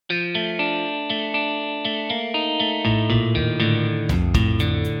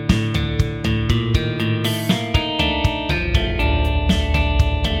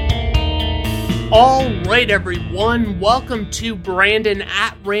right, everyone. Welcome to Brandon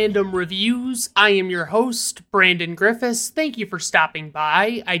at Random Reviews. I am your host, Brandon Griffes. Thank you for stopping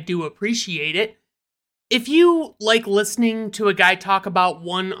by. I do appreciate it. If you like listening to a guy talk about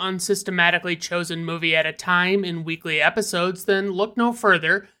one unsystematically chosen movie at a time in weekly episodes, then look no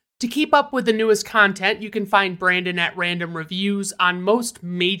further. To keep up with the newest content, you can find Brandon at Random Reviews on most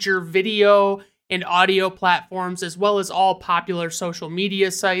major video and audio platforms, as well as all popular social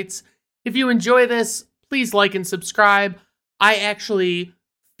media sites. If you enjoy this, please like and subscribe. I actually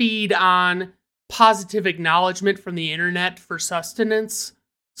feed on positive acknowledgement from the internet for sustenance.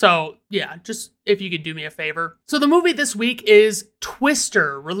 So, yeah, just if you could do me a favor. So the movie this week is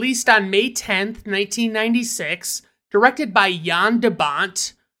Twister, released on May 10th, 1996, directed by Jan de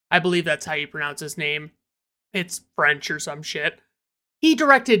Bont. I believe that's how you pronounce his name. It's French or some shit. He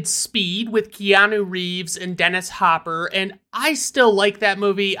directed Speed with Keanu Reeves and Dennis Hopper, and I still like that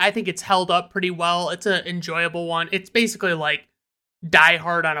movie. I think it's held up pretty well. It's an enjoyable one. It's basically like Die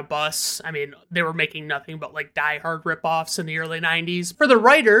Hard on a bus. I mean, they were making nothing but like Die Hard ripoffs in the early 90s. For the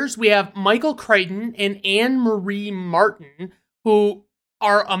writers, we have Michael Crichton and Anne-Marie Martin, who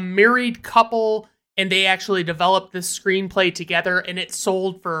are a married couple, and they actually developed this screenplay together, and it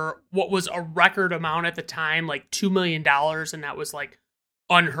sold for what was a record amount at the time, like $2 million, and that was like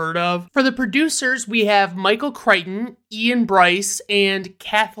unheard of. For the producers, we have Michael Crichton, Ian Bryce, and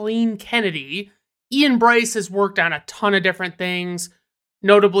Kathleen Kennedy. Ian Bryce has worked on a ton of different things.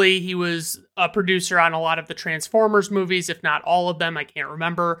 Notably, he was a producer on a lot of the Transformers movies, if not all of them, I can't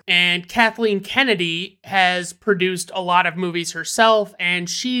remember. And Kathleen Kennedy has produced a lot of movies herself, and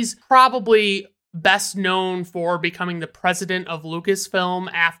she's probably best known for becoming the president of Lucasfilm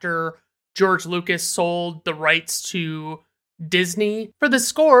after George Lucas sold the rights to Disney. For the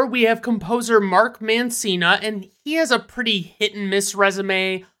score, we have composer Mark Mancina, and he has a pretty hit and miss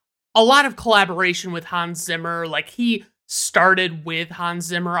resume. A lot of collaboration with Hans Zimmer, like he started with Hans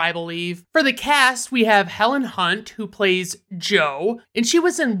Zimmer, I believe. For the cast, we have Helen Hunt, who plays Jo, and she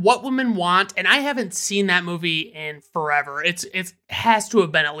was in What Women Want, and I haven't seen that movie in forever. It has to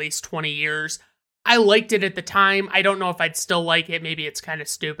have been at least 20 years. I liked it at the time. I don't know if I'd still like it. Maybe it's kind of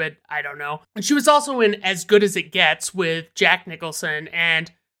stupid. I don't know. And she was also in As Good as It Gets with Jack Nicholson,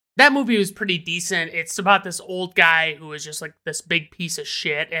 and that movie was pretty decent. It's about this old guy who is just like this big piece of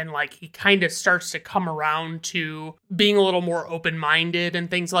shit, and like he kind of starts to come around to being a little more open-minded and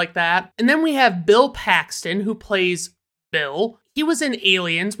things like that. And then we have Bill Paxton, who plays Bill. He was in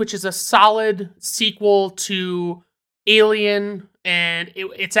Aliens, which is a solid sequel to Alien, and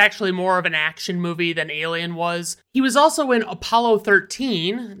it's actually more of an action movie than Alien was. He was also in Apollo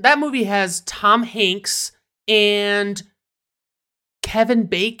 13. That movie has Tom Hanks and Kevin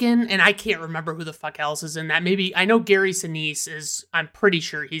Bacon, and I can't remember who the fuck else is in that. Maybe, I know Gary Sinise is, I'm pretty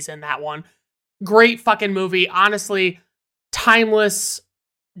sure he's in that one. Great fucking movie. Honestly, timeless,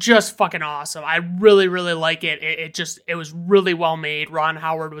 just fucking awesome. I really, really like it. It was really well made. Ron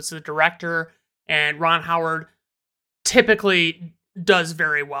Howard was the director, and Ron Howard typically does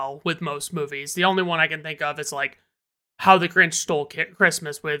very well with most movies. The only one I can think of is like How the Grinch Stole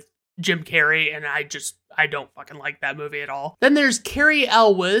Christmas with Jim Carrey, and I don't fucking like that movie at all. Then there's Cary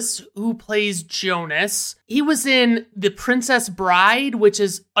Elwes, who plays Jonas. He was in The Princess Bride, which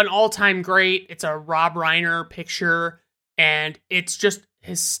is an all-time great. It's a Rob Reiner picture, and it's just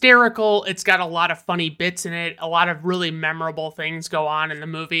hysterical. It's got a lot of funny bits in it. A lot of really memorable things go on in the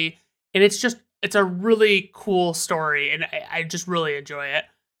movie, and it's a really cool story, and I just really enjoy it.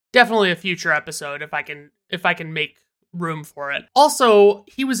 Definitely a future episode if I can make room for it. Also,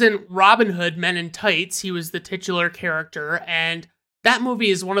 he was in Robin Hood Men in Tights. He was the titular character, and that movie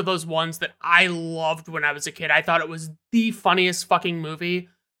is one of those ones that I loved when I was a kid. I thought it was the funniest fucking movie,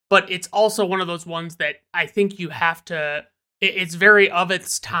 but it's also one of those ones that I think you have to, it's very of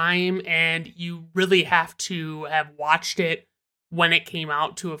its time, and you really have to have watched it when it came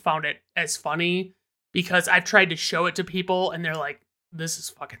out to have found it as funny, because I've tried to show it to people and they're like, this is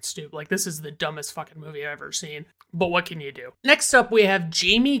fucking stupid. Like, this is the dumbest fucking movie I've ever seen. But what can you do? Next up, we have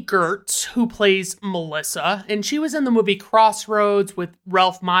Jamie Gertz, who plays Melissa, and she was in the movie Crossroads with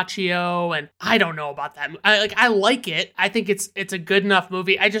Ralph Macchio, and I don't know about that. I like it. I think it's a good enough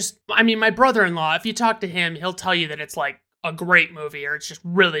movie. My brother-in-law, if you talk to him, he'll tell you that it's like a great movie, or it's just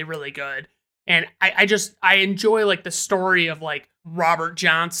really, really good. And I enjoy like the story of like Robert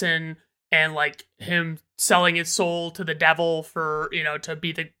Johnson and like him selling his soul to the devil for, to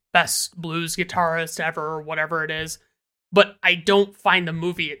be the best blues guitarist ever, or whatever it is. But I don't find the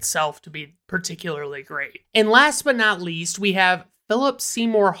movie itself to be particularly great. And last but not least, we have Philip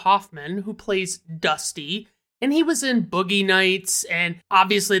Seymour Hoffman, who plays Dusty. And he was in Boogie Nights, and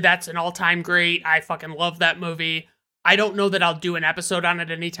obviously that's an all-time great. I fucking love that movie. I don't know that I'll do an episode on it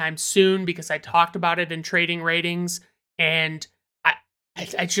anytime soon because I talked about it in Trading Ratings, and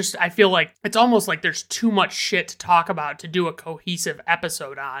I feel like it's almost like there's too much shit to talk about to do a cohesive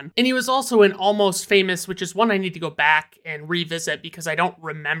episode on. And he was also in Almost Famous, which is one I need to go back and revisit because I don't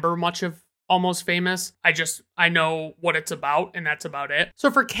remember much of Almost Famous. I know what it's about, and that's about it.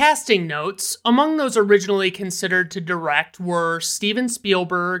 So for casting notes, among those originally considered to direct were Steven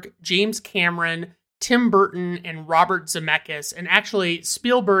Spielberg, James Cameron, Tim Burton, and Robert Zemeckis. And actually,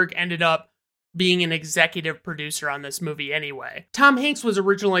 Spielberg ended up being an executive producer on this movie anyway. Tom Hanks was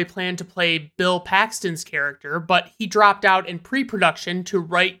originally planned to play Bill Paxton's character, but he dropped out in pre-production to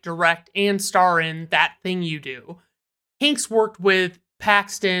write, direct, and star in That Thing You Do. Hanks worked with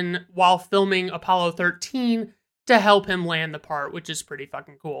Paxton while filming Apollo 13 to help him land the part, which is pretty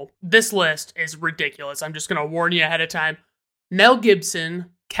fucking cool. This list is ridiculous. I'm just going to warn you ahead of time. Mel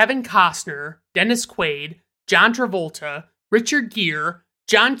Gibson, Kevin Costner, Dennis Quaid, John Travolta, Richard Gere,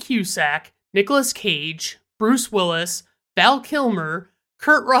 John Cusack, Nicolas Cage, Bruce Willis, Val Kilmer,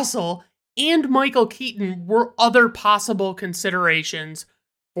 Kurt Russell, and Michael Keaton were other possible considerations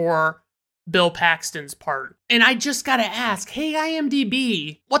for Bill Paxton's part. And I just gotta ask, hey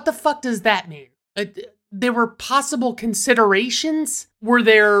IMDb, what the fuck does that mean? There were possible considerations? Were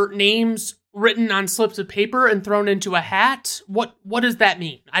their names written on slips of paper and thrown into a hat? What does that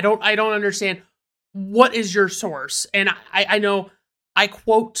mean? I don't understand. What is your source? And I know I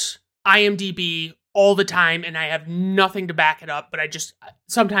quote IMDb all the time and I have nothing to back it up, but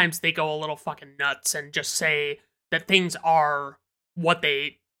sometimes they go a little fucking nuts and just say that things are what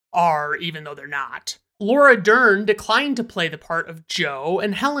they are even though they're not. Laura Dern declined to play the part of Jo,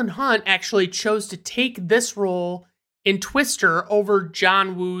 and Helen Hunt actually chose to take this role in Twister over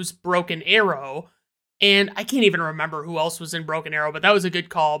John Woo's Broken Arrow. And I can't even remember who else was in Broken Arrow, but that was a good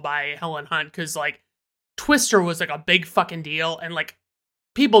call by Helen Hunt because Twister was a big fucking deal, and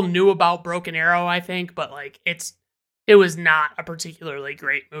people knew about Broken Arrow, I think, but it was not a particularly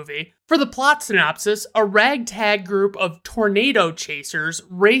great movie. For the plot synopsis, a ragtag group of tornado chasers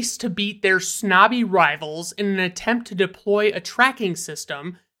race to beat their snobby rivals in an attempt to deploy a tracking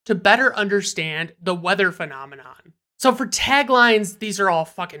system to better understand the weather phenomenon. So for taglines, these are all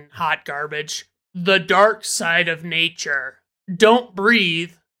fucking hot garbage. The dark side of nature. Don't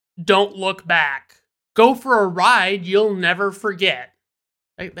breathe. Don't look back. Go for a ride you'll never forget.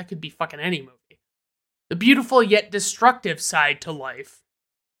 That could be fucking any movie. The beautiful yet destructive side to life.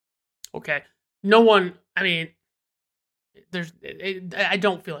 Okay. I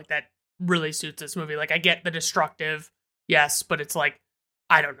don't feel like that really suits this movie. I get the destructive, yes, but it's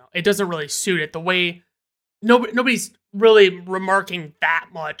I don't know. It doesn't really suit it. The way nobody's really remarking that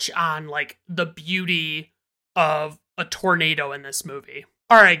much on the beauty of a tornado in this movie.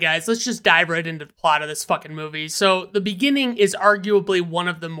 Alright guys, let's just dive right into the plot of this fucking movie. So, the beginning is arguably one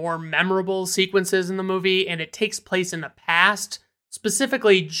of the more memorable sequences in the movie, and it takes place in the past,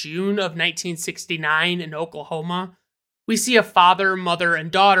 specifically June of 1969 in Oklahoma. We see a father, mother,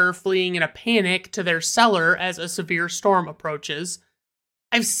 and daughter fleeing in a panic to their cellar as a severe storm approaches.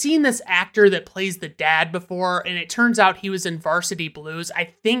 I've seen this actor that plays the dad before, and it turns out he was in Varsity Blues. I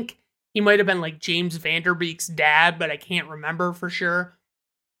think he might have been James Vanderbeek's dad, but I can't remember for sure.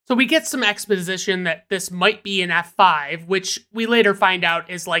 So we get some exposition that this might be an F5, which we later find out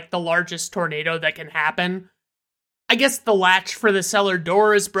is the largest tornado that can happen. I guess the latch for the cellar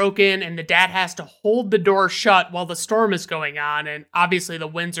door is broken and the dad has to hold the door shut while the storm is going on, and obviously the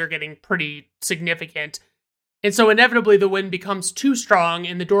winds are getting pretty significant. And so inevitably the wind becomes too strong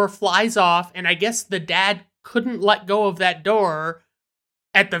and the door flies off, and I guess the dad couldn't let go of that door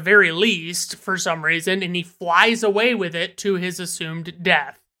at the very least for some reason, and he flies away with it to his assumed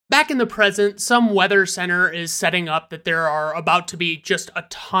death. Back in the present, some weather center is setting up that there are about to be just a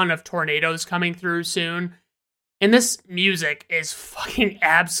ton of tornadoes coming through soon. And this music is fucking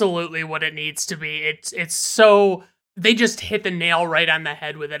absolutely what it needs to be. It's so... They just hit the nail right on the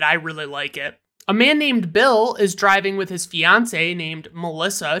head with it. I really like it. A man named Bill is driving with his fiancée named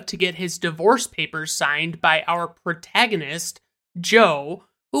Melissa to get his divorce papers signed by our protagonist, Jo,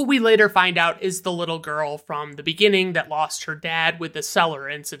 who we later find out is the little girl from the beginning that lost her dad with the cellar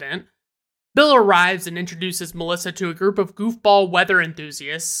incident. Bill arrives and introduces Melissa to a group of goofball weather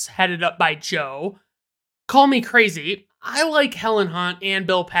enthusiasts headed up by Jo. Call me crazy, I like Helen Hunt and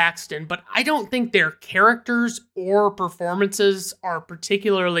Bill Paxton, but I don't think their characters or performances are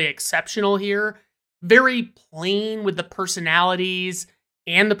particularly exceptional here. Very plain with the personalities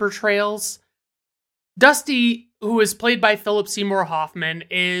and the portrayals. Dusty, who is played by Philip Seymour Hoffman,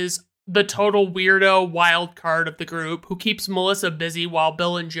 is the total weirdo wild card of the group who keeps Melissa busy while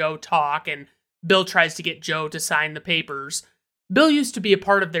Bill and Joe talk, and Bill tries to get Joe to sign the papers. Bill used to be a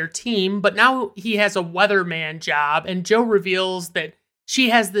part of their team, but now he has a weatherman job, and Joe reveals that she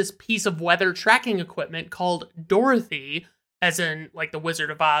has this piece of weather tracking equipment called Dorothy, as in like the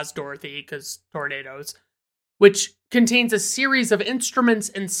Wizard of Oz Dorothy, because tornadoes, which contains a series of instruments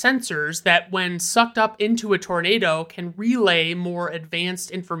and sensors that, when sucked up into a tornado, can relay more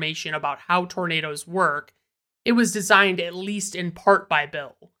advanced information about how tornadoes work. It was designed at least in part by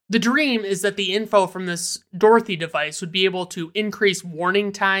Bill. The dream is that the info from this Dorothy device would be able to increase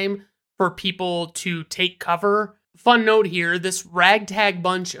warning time for people to take cover. Fun note here, this ragtag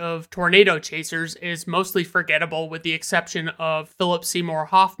bunch of tornado chasers is mostly forgettable with the exception of Philip Seymour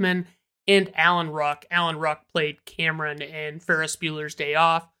Hoffman and Alan Ruck. Alan Ruck played Cameron in Ferris Bueller's Day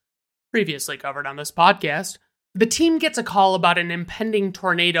Off, previously covered on this podcast. The team gets a call about an impending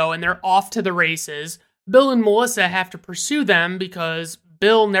tornado and they're off to the races. Bill and Melissa have to pursue them because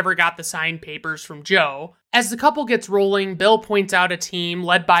Bill never got the signed papers from Joe. As the couple gets rolling, Bill points out a team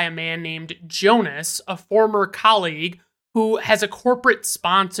led by a man named Jonas, a former colleague who has a corporate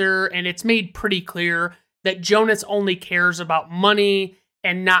sponsor, and it's made pretty clear that Jonas only cares about money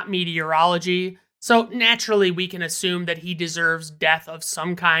and not meteorology. So naturally, we can assume that he deserves death of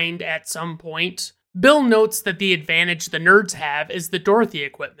some kind at some point. Bill notes that the advantage the nerds have is the Dorothy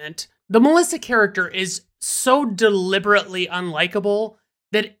equipment. The Melissa character is so deliberately unlikable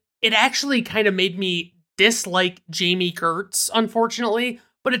that it actually kind of made me dislike Jamie Gertz, unfortunately,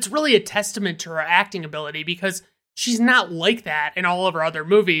 but it's really a testament to her acting ability because she's not like that in all of her other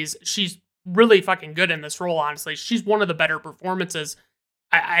movies. She's really fucking good in this role, honestly. She's one of the better performances.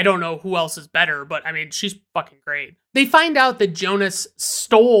 I don't know who else is better, but I mean, she's fucking great. They find out that Jonas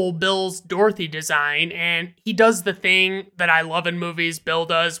stole Bill's Dorothy design, and he does the thing that I love in movies Bill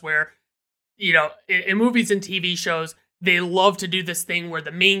does where, you know, in movies and TV shows, they love to do this thing where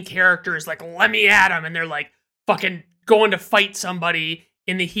the main character is like, let me at him, and they're like fucking going to fight somebody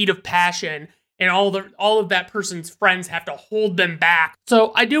in the heat of passion, and all of that person's friends have to hold them back.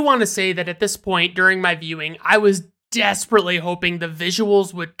 So I do want to say that at this point during my viewing, I was desperately hoping the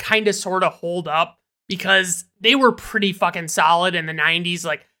visuals would kind of sort of hold up because they were pretty fucking solid in the 90s.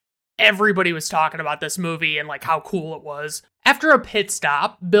 Like, everybody was talking about this movie and like how cool it was. After a pit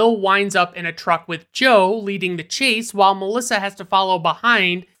stop, Bill winds up in a truck with Joe leading the chase while Melissa has to follow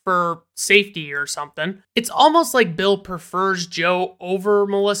behind for safety or something. It's almost like Bill prefers Joe over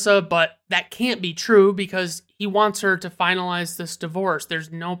Melissa, but that can't be true because he wants her to finalize this divorce.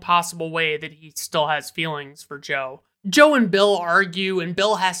 There's no possible way that he still has feelings for Joe. Joe and Bill argue, and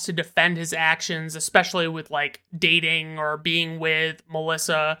Bill has to defend his actions, especially with like dating or being with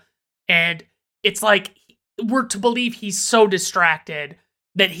Melissa. And it's like, we're to believe he's so distracted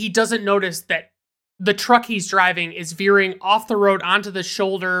that he doesn't notice that the truck he's driving is veering off the road onto the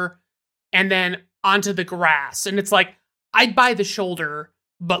shoulder and then onto the grass. And it's like, I'd buy the shoulder,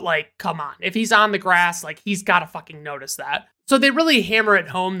 but like, come on. If he's on the grass, like, he's got to fucking notice that. So they really hammer it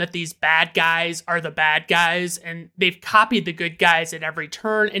home that these bad guys are the bad guys, and they've copied the good guys at every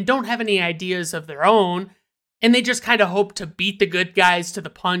turn and don't have any ideas of their own. And they just kind of hope to beat the good guys to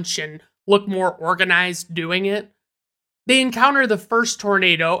the punch and look more organized doing it. They encounter the first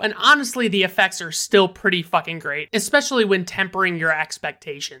tornado, and honestly, the effects are still pretty fucking great, especially when tempering your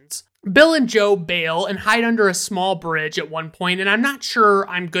expectations. Bill and Joe bail and hide under a small bridge at one point, and I'm not sure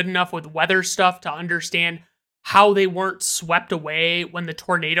I'm good enough with weather stuff to understand how they weren't swept away when the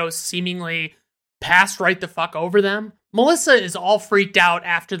tornado seemingly passed right the fuck over them. Melissa is all freaked out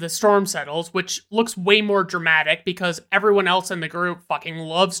after the storm settles, which looks way more dramatic because everyone else in the group fucking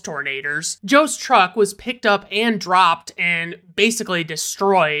loves tornadoes. Joe's truck was picked up and dropped and basically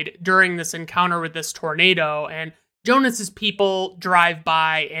destroyed during this encounter with this tornado, and Jonas's people drive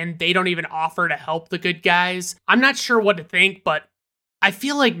by and they don't even offer to help the good guys. I'm not sure what to think, but I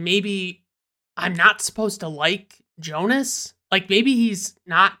feel like maybe I'm not supposed to like Jonas. Like, maybe he's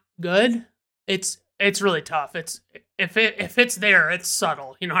not good. It's really tough. If it's there, it's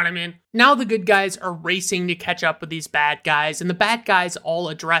subtle. You know what I mean? Now the good guys are racing to catch up with these bad guys, and the bad guys all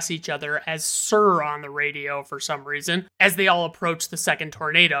address each other as Sir on the radio for some reason, as they all approach the second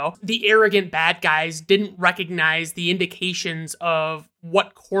tornado. The arrogant bad guys didn't recognize the indications of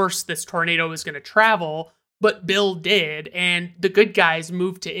what course this tornado was going to travel, but Bill did, and the good guys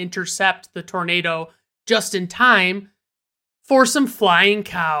moved to intercept the tornado just in time for some flying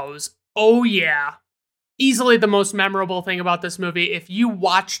cows. Oh yeah. Easily the most memorable thing about this movie. If you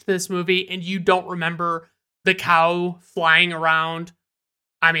watched this movie and you don't remember the cow flying around,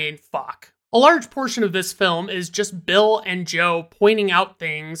 I mean, fuck. A large portion of this film is just Bill and Joe pointing out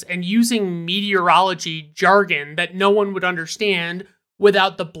things and using meteorology jargon that no one would understand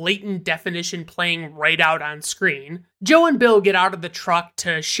without the blatant definition playing right out on screen. Joe and Bill get out of the truck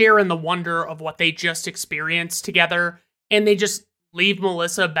to share in the wonder of what they just experienced together, and they just leave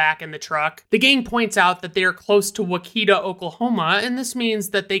Melissa back in the truck. The gang points out that they are close to Waukeeta, Oklahoma, and this means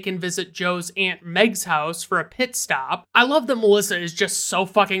that they can visit Joe's Aunt Meg's house for a pit stop. I love that Melissa is just so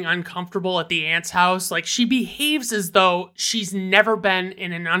fucking uncomfortable at the aunt's house. Like, she behaves as though she's never been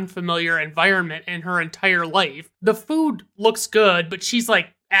in an unfamiliar environment in her entire life. The food looks good, but she's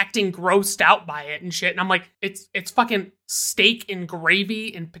like acting grossed out by it and shit. And I'm like, it's fucking steak and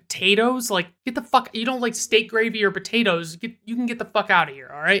gravy and potatoes. Like, get the fuck, you don't like steak, gravy, or potatoes. You can get the fuck out of here,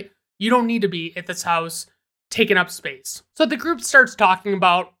 all right? You don't need to be at this house taking up space. So the group starts talking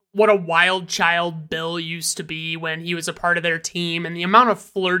about what a wild child Bill used to be when he was a part of their team, and the amount of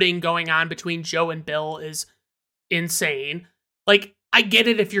flirting going on between Joe and Bill is insane. Like, I get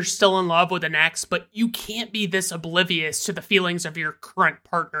it if you're still in love with an ex, but you can't be this oblivious to the feelings of your current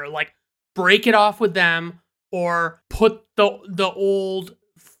partner. Like, break it off with them or put the old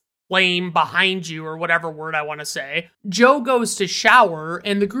flame behind you, or whatever word I want to say. Joe goes to shower,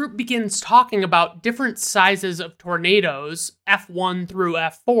 and the group begins talking about different sizes of tornadoes, F1 through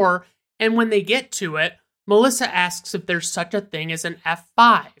F4, and when they get to it, Melissa asks if there's such a thing as an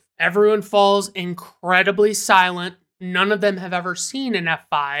F5. Everyone falls incredibly silent. None of them have ever seen an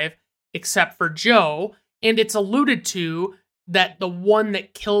F5 except for Joe, and it's alluded to that the one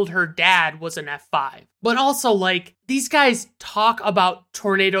that killed her dad was an F5. But also, like, these guys talk about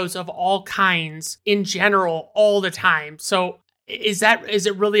tornadoes of all kinds in general all the time. So is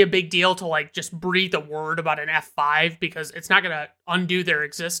it really a big deal to, like, just breathe a word about an F5? Because it's not going to undo their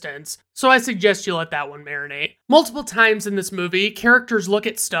existence. So I suggest you let that one marinate. Multiple times in this movie, characters look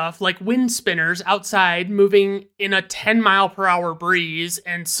at stuff like wind spinners outside moving in a 10-mile-per-hour breeze,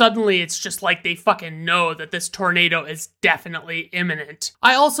 and suddenly it's just like they fucking know that this tornado is definitely imminent.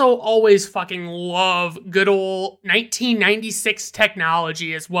 I also always fucking love good old 1996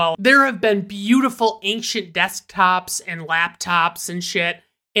 technology as well. There have been beautiful ancient desktops and laptops and shit,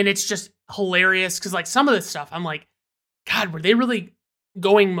 and it's just hilarious because, like, some of this stuff, I'm like, God, were they really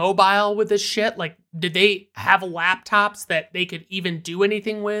going mobile with this shit? Like, did they have laptops that they could even do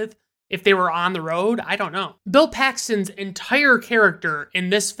anything with if they were on the road? I don't know. Bill Paxton's entire character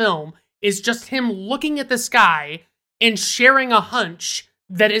in this film is just him looking at the sky and sharing a hunch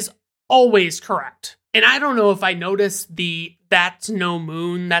that is always correct. And I don't know if I noticed the "that's no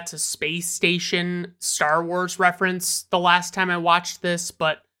moon, that's a space station" Star Wars reference the last time I watched this,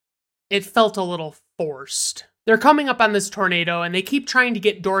 but it felt a little forced. They're coming up on this tornado, and they keep trying to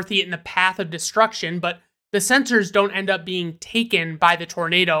get Dorothy in the path of destruction, but the sensors don't end up being taken by the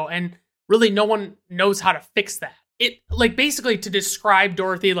tornado, and really no one knows how to fix that. It, like, basically to describe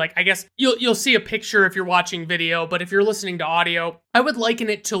Dorothy, like, I guess you'll see a picture if you're watching video, but if you're listening to audio, I would liken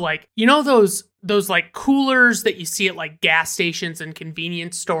it to, like, you know those like coolers that you see at like gas stations and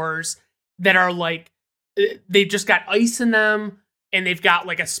convenience stores that are like, they've just got ice in them, and they've got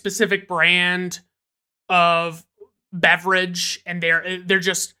like a specific brand of beverage, and they're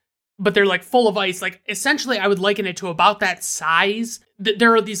just, but they're like full of ice. Like, essentially I would liken it to about that size.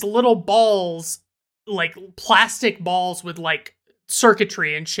 There are these little balls, like plastic balls with like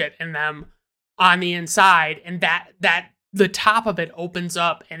circuitry and shit in them on the inside, and that the top of it opens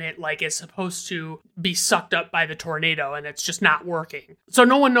up, and it like is supposed to be sucked up by the tornado, and it's just not working. So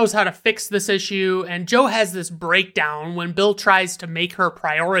no one knows how to fix this issue, and Joe has this breakdown when Bill tries to make her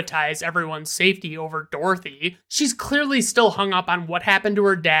prioritize everyone's safety over Dorothy. She's clearly still hung up on what happened to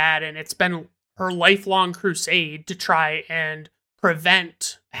her dad, and it's been her lifelong crusade to try and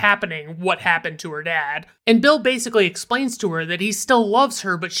prevent happening what happened to her dad. And Bill basically explains to her that he still loves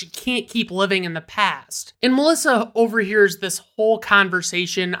her, but she can't keep living in the past. And Melissa overhears this whole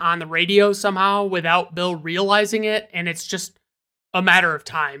conversation on the radio somehow without Bill realizing it, and it's just a matter of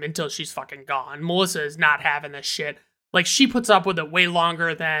time until she's fucking gone. Melissa is not having this shit. Like, she puts up with it way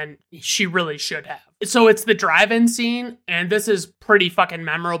longer than she really should have. So it's the drive-in scene, and this is pretty fucking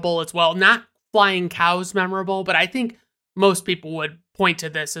memorable as well. Not flying cows memorable, but I think most people would point to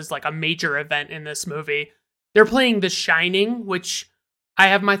this as like a major event in this movie. They're playing The Shining, which I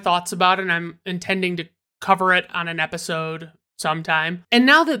have my thoughts about, and I'm intending to cover it on an episode sometime. And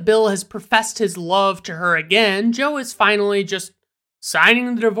now that Bill has professed his love to her again, Joe is finally just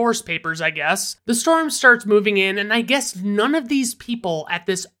signing the divorce papers, I guess. The storm starts moving in, and I guess none of these people at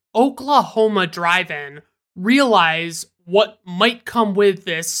this Oklahoma drive-in realize what might come with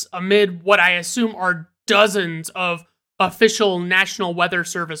this amid what I assume are dozens of official National Weather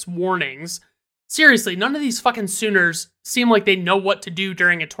Service warnings. Seriously, none of these fucking Sooners seem like they know what to do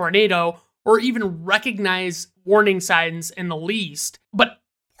during a tornado or even recognize warning signs in the least. But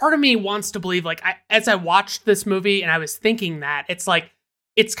part of me wants to believe, like, as I watched this movie and I was thinking that, it's like,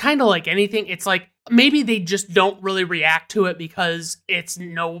 it's kind of like anything. It's like, maybe they just don't really react to it because it's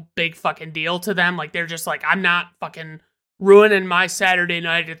no big fucking deal to them. Like, they're just like, I'm not fucking ruining my Saturday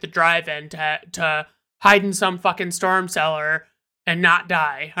night at the drive-in to hide in some fucking storm cellar and not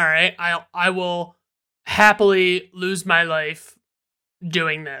die, all right? I will happily lose my life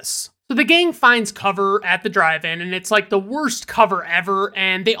doing this. So the gang finds cover at the drive-in, and it's like the worst cover ever,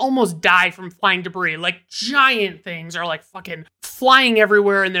 and they almost die from flying debris. Like, giant things are like fucking flying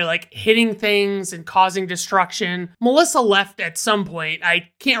everywhere, and they're like hitting things and causing destruction. Melissa left at some point.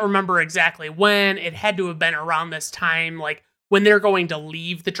 I can't remember exactly when. It had to have been around this time, like when they're going to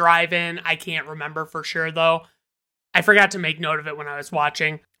leave the drive-in. I can't remember for sure, though. I forgot to make note of it when I was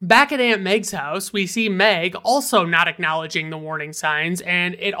watching. Back at Aunt Meg's house, we see Meg also not acknowledging the warning signs,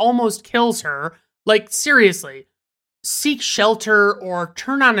 and it almost kills her. Like, seriously, seek shelter or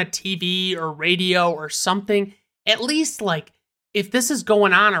turn on a TV or radio or something. At least, like, if this is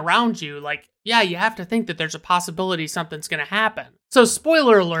going on around you, like, yeah, you have to think that there's a possibility something's going to happen. So,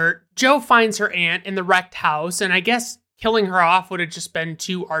 spoiler alert, Jo finds her aunt in the wrecked house, and I guess killing her off would have just been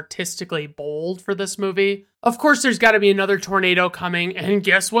too artistically bold for this movie. Of course, there's got to be another tornado coming, and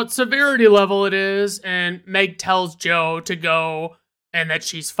guess what severity level it is? And Meg tells Jo to go and that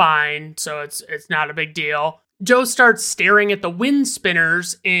she's fine, so it's not a big deal. Jo starts staring at the wind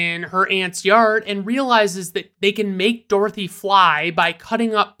spinners in her aunt's yard and realizes that they can make Dorothy fly by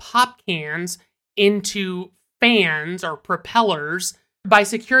cutting up pop cans into fans or propellers by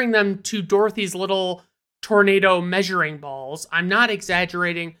securing them to Dorothy's little tornado measuring balls. I'm not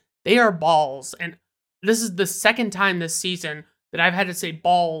exaggerating. They are balls. And this is the second time this season that I've had to say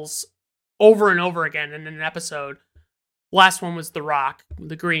balls over and over again in an episode. Last one was The Rock,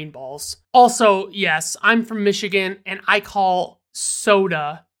 the green balls. Also, yes, I'm from Michigan and I call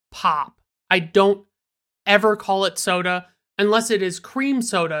soda pop. I don't ever call it soda unless it is cream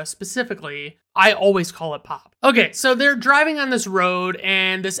soda specifically. I always call it pop. Okay, so they're driving on this road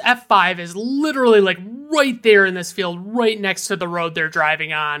and this F5 is literally like right there in this field, right next to the road they're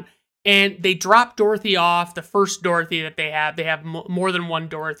driving on. And they drop Dorothy off, the first Dorothy that they have. They have more than one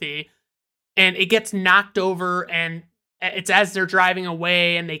Dorothy. And it gets knocked over and it's as they're driving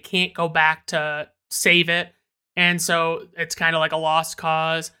away and they can't go back to save it. And so it's kind of like a lost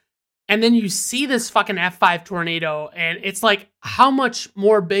cause. And then you see this fucking F5 tornado, and it's like, how much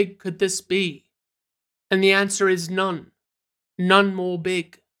more big could this be? And the answer is none. None more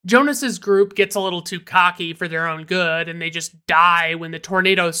big. Jonas's group gets a little too cocky for their own good, and they just die when the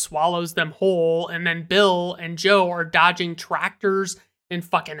tornado swallows them whole, and then Bill and Jo are dodging tractors and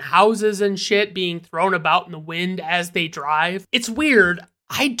fucking houses and shit being thrown about in the wind as they drive. It's weird.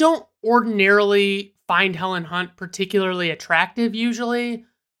 I don't ordinarily find Helen Hunt particularly attractive usually,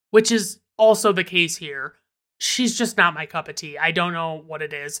 which is also the case here. She's just not my cup of tea. I don't know what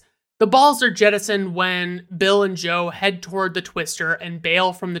it is. The balls are jettisoned when Bill and Jo head toward the twister and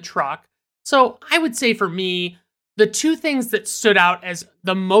bail from the truck. So I would say for me, the two things that stood out as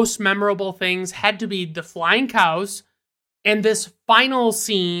the most memorable things had to be the flying cows and this final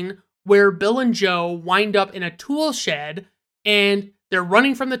scene where Bill and Jo wind up in a tool shed and they're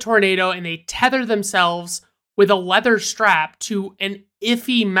running from the tornado and they tether themselves with a leather strap to an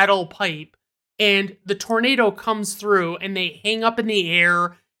iffy metal pipe, and the tornado comes through and they hang up in the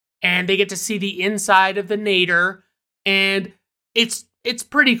air and they get to see the inside of the nadir, and it's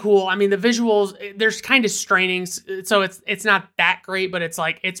pretty cool. I mean, the visuals, there's kind of straining, so it's not that great, but it's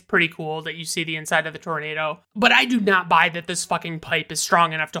like, it's pretty cool that you see the inside of the tornado. But I do not buy that this fucking pipe is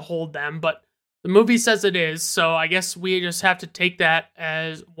strong enough to hold them, but the movie says it is, so I guess we just have to take that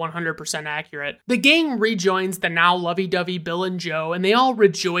as 100% accurate. The gang rejoins the now lovey-dovey Bill and Jo, and they all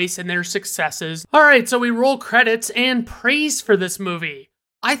rejoice in their successes. Alright, so we roll credits and praise for this movie.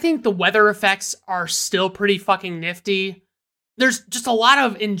 I think the weather effects are still pretty fucking nifty. There's just a lot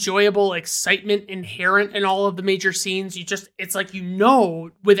of enjoyable excitement inherent in all of the major scenes. It's like, you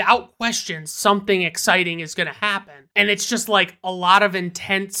know, without question, something exciting is going to happen. And it's just like a lot of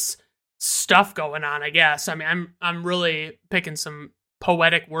intense stuff going on, I guess. I mean, I'm really picking some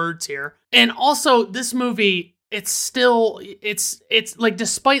poetic words here. And also, this movie, it's like,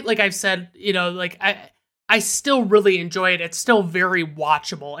 despite, like I've said, you know, like I still really enjoy it. It's still very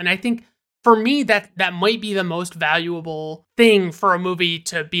watchable. And I think for me, that might be the most valuable thing for a movie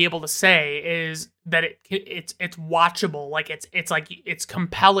to be able to say, is that it's watchable. Like it's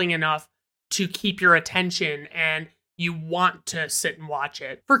compelling enough to keep your attention, and you want to sit and watch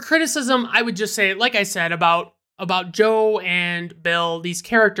it. For criticism, I would just say, like I said, about Joe and Bill, these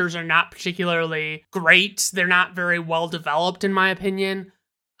characters are not particularly great. They're not very well developed, in my opinion.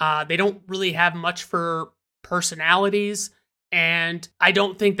 They don't really have much for personalities, and I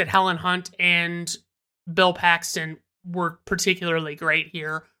don't think that Helen Hunt and Bill Paxton were particularly great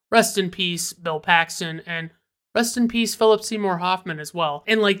here. Rest in peace, Bill Paxton, and rest in peace, Philip Seymour Hoffman as well.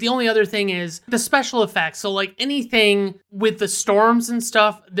 And like the only other thing is the special effects. So like anything with the storms and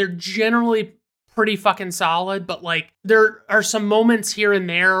stuff, they're generally pretty fucking solid, but like there are some moments here and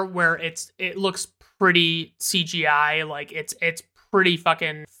there where it looks pretty CGI, like it's pretty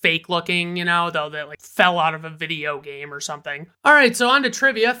fucking fake looking, you know, though that like fell out of a video game or something. All right, so on to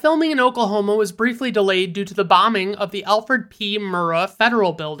trivia. Filming in Oklahoma was briefly delayed due to the bombing of the Alfred P. Murrah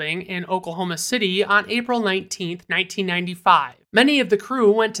Federal Building in Oklahoma City on April 19th, 1995. Many of the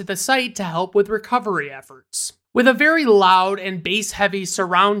crew went to the site to help with recovery efforts. With a very loud and bass-heavy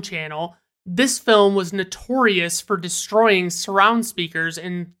surround channel, this film was notorious for destroying surround speakers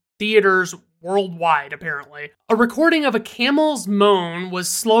in theaters worldwide, apparently. A recording of a camel's moan was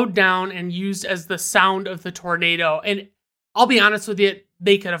slowed down and used as the sound of the tornado. And I'll be honest with you,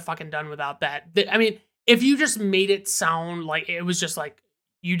 they could have fucking done without that. I mean, if you just made it sound like it was just like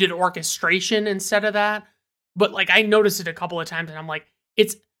you did orchestration instead of that. But like I noticed it a couple of times and I'm like,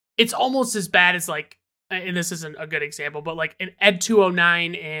 it's almost as bad as like, and this isn't a good example, but like in Ed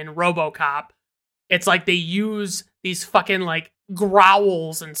 209 in RoboCop, it's like they use these fucking like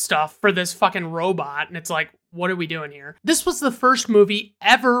growls and stuff for this fucking robot. And it's like, what are we doing here? This was the first movie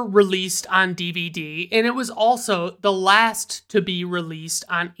ever released on DVD. And it was also the last to be released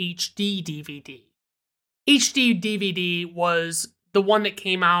on HD DVD. HD DVD was the one that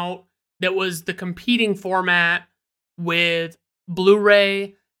came out that was the competing format with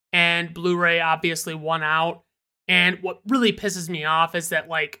Blu-ray, and Blu-ray obviously won out. And what really pisses me off is that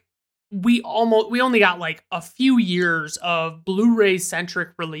like we only got like a few years of Blu-ray centric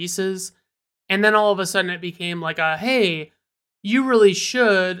releases, and then all of a sudden it became like hey, you really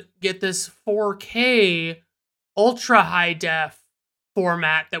should get this 4K ultra high def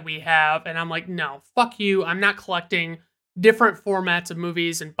format that we have. And I'm like, no, fuck you. I'm not collecting different formats of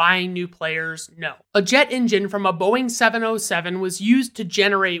movies and buying new players. No. A jet engine from a Boeing 707 was used to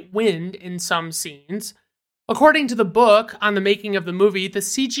generate wind in some scenes. According to the book on the making of the movie, the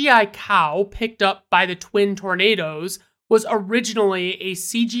CGI cow picked up by the twin tornadoes was originally a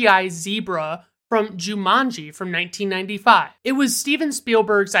CGI zebra from Jumanji from 1995. It was Steven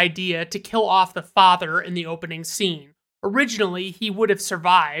Spielberg's idea to kill off the father in the opening scene. Originally, he would have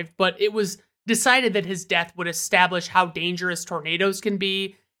survived, but it was decided that his death would establish how dangerous tornadoes can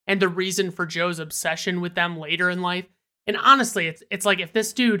be and the reason for Joe's obsession with them later in life. And honestly, it's like if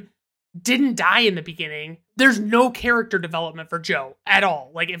this dude didn't die in the beginning, there's no character development for Joe at all.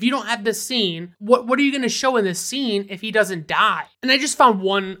 Like if you don't have this scene, what are you going to show in this scene if he doesn't die? And I just found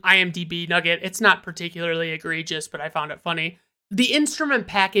one IMDb nugget. It's not particularly egregious, but I found it funny. The instrument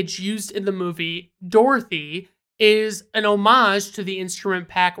package used in the movie Dorothy is an homage to the instrument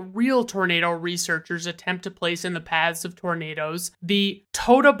pack real tornado researchers attempt to place in the paths of tornadoes, the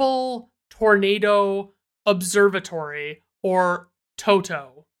Totable Tornado Observatory, or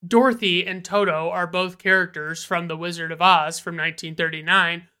TOTO. Dorothy and Toto are both characters from The Wizard of Oz from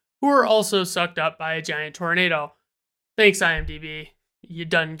 1939 who are also sucked up by a giant tornado. Thanks, IMDb. You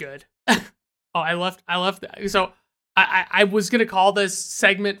done good. I left. So I was going to call this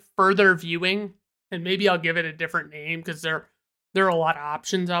segment Further Viewing, and maybe I'll give it a different name because there are a lot of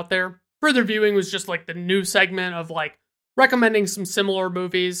options out there. Further Viewing was just like the new segment of like recommending some similar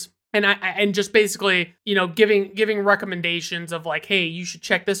movies. And just basically, you know, giving recommendations of like, hey, you should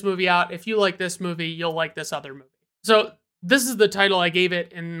check this movie out. If you like this movie, you'll like this other movie. So this is the title I gave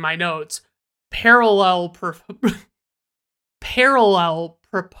it in my notes: Parallel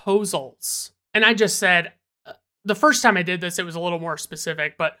Proposals. And I just said, the first time I did this, it was a little more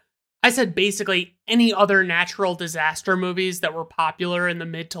specific, but I said basically any other natural disaster movies that were popular in the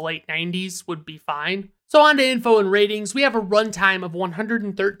mid to late 90s would be fine. So on to info and ratings. We have a runtime of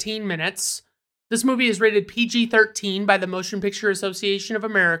 113 minutes. This movie is rated PG-13 by the Motion Picture Association of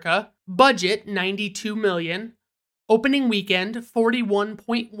America. Budget, $92 million. Opening weekend,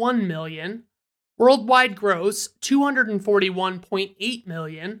 $41.1 million. Worldwide gross, $241.8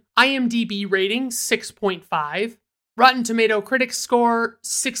 million. IMDb rating, 6.5. Rotten Tomato critic score,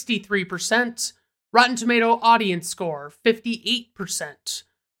 63%. Rotten Tomato audience score, 58%.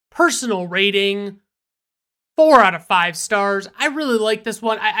 Personal rating, 4 out of 5 stars. I really like this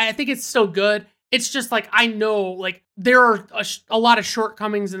one. I think it's still good. it's just like, I know, like, there are a lot of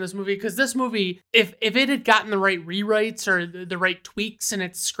shortcomings in this movie, because this movie, if it had gotten the right rewrites or the right tweaks in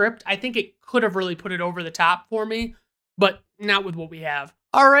its script, I think it could have really put it over the top for me, but not with what we have.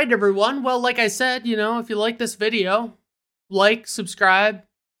 All right, everyone. Well, like I said, if you like this video, like, subscribe,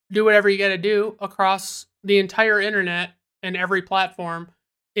 do whatever you got to do across the entire internet and every platform.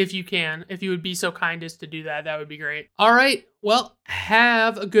 If you can, if you would be so kind as to do that, that would be great. All right. Well,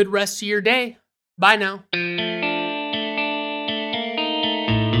 have a good rest of your day. Bye now.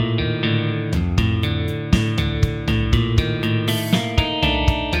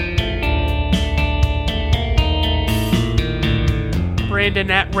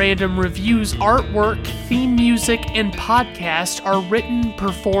 Brandon at Random Reviews artwork, theme music, and podcast are written,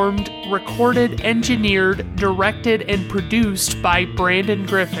 performed, recorded, engineered, directed, and produced by Brandon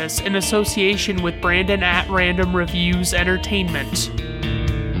Griffes in association with Brandon at Random Reviews Entertainment.